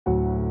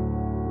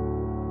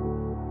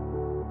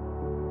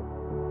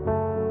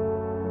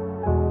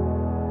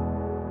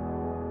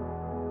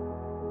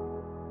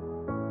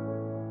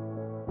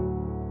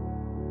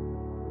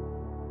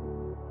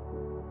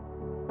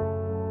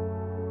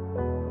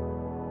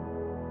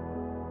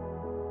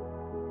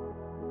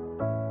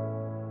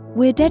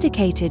We're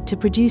dedicated to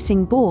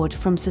producing board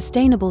from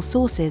sustainable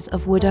sources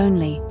of wood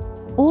only.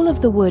 All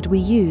of the wood we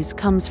use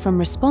comes from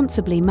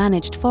responsibly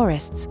managed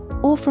forests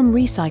or from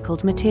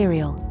recycled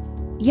material.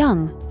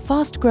 Young,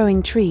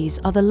 fast-growing trees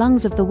are the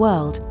lungs of the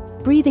world,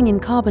 breathing in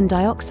carbon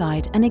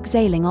dioxide and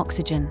exhaling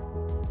oxygen.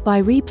 By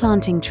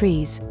replanting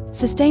trees,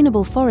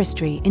 sustainable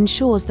forestry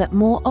ensures that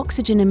more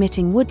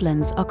oxygen-emitting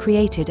woodlands are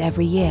created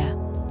every year.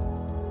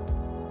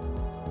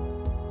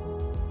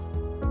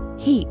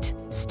 Heat,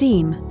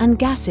 steam, and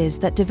gases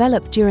that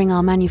develop during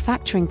our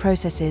manufacturing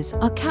processes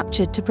are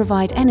captured to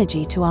provide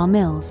energy to our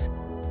mills.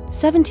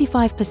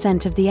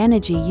 75% of the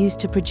energy used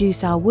to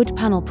produce our wood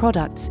panel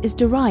products is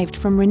derived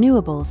from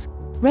renewables,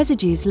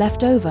 residues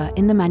left over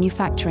in the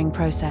manufacturing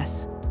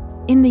process.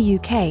 In the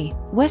UK,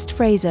 West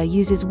Fraser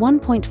uses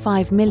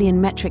 1.5 million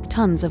metric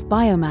tons of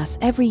biomass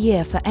every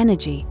year for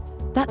energy.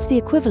 That's the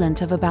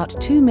equivalent of about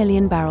 2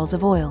 million barrels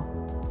of oil.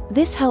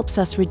 This helps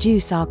us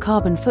reduce our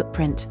carbon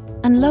footprint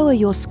and lower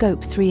your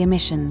Scope 3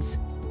 emissions.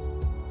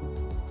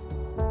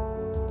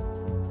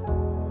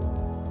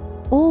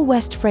 All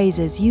West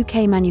Fraser's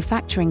UK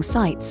manufacturing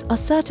sites are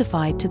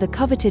certified to the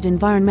coveted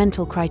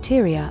environmental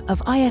criteria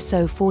of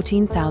ISO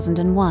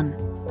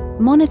 14001.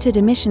 Monitored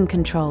emission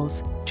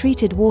controls,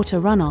 treated water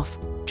runoff,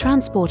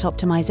 transport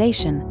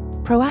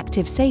optimization,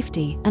 proactive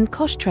safety, and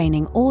cost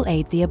training all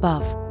aid the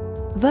above.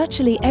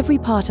 Virtually every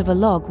part of a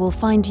log will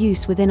find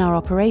use within our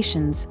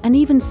operations, and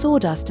even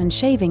sawdust and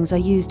shavings are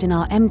used in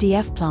our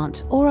MDF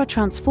plant or are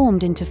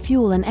transformed into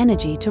fuel and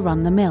energy to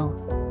run the mill.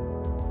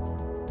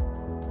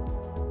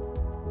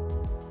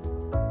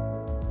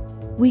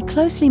 We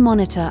closely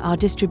monitor our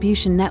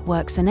distribution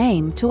networks and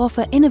aim to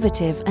offer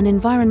innovative and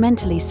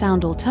environmentally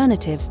sound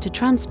alternatives to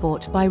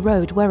transport by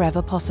road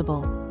wherever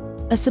possible.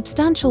 A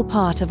substantial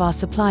part of our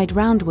supplied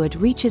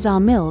roundwood reaches our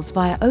mills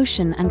via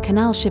ocean and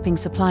canal shipping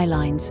supply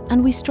lines,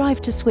 and we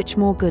strive to switch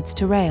more goods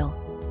to rail.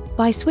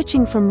 By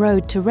switching from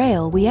road to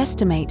rail, we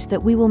estimate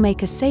that we will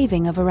make a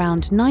saving of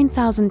around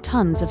 9,000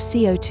 tons of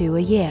CO2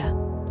 a year.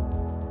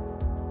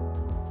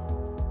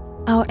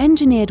 Our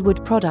engineered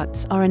wood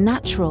products are a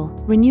natural,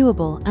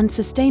 renewable, and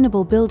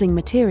sustainable building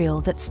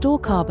material that store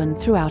carbon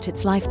throughout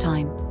its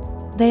lifetime.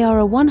 They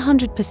are a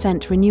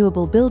 100%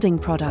 renewable building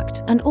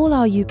product, and all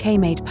our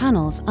UK-made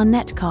panels are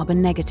net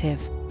carbon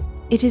negative.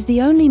 It is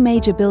the only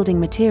major building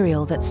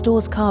material that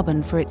stores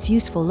carbon for its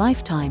useful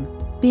lifetime,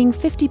 being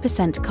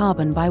 50%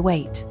 carbon by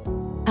weight.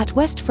 At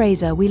West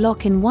Fraser, we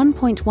lock in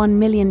 1.1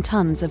 million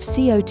tons of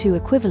CO2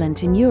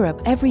 equivalent in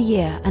Europe every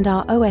year, and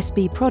our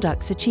OSB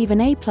products achieve an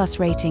A+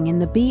 rating in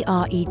the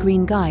BRE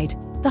Green Guide,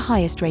 the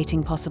highest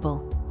rating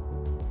possible.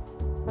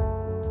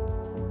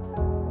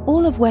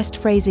 All of West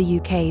Fraser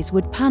UK's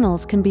wood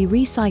panels can be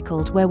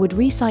recycled where wood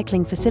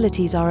recycling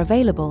facilities are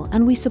available,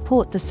 and we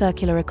support the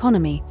circular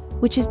economy,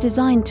 which is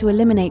designed to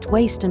eliminate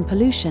waste and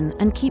pollution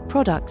and keep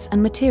products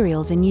and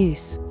materials in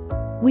use.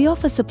 We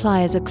offer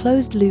suppliers a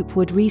closed-loop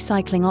wood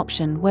recycling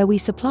option where we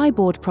supply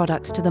board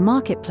products to the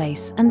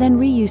marketplace and then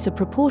reuse a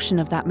proportion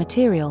of that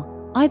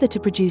material, either to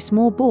produce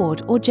more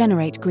board or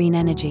generate green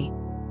energy.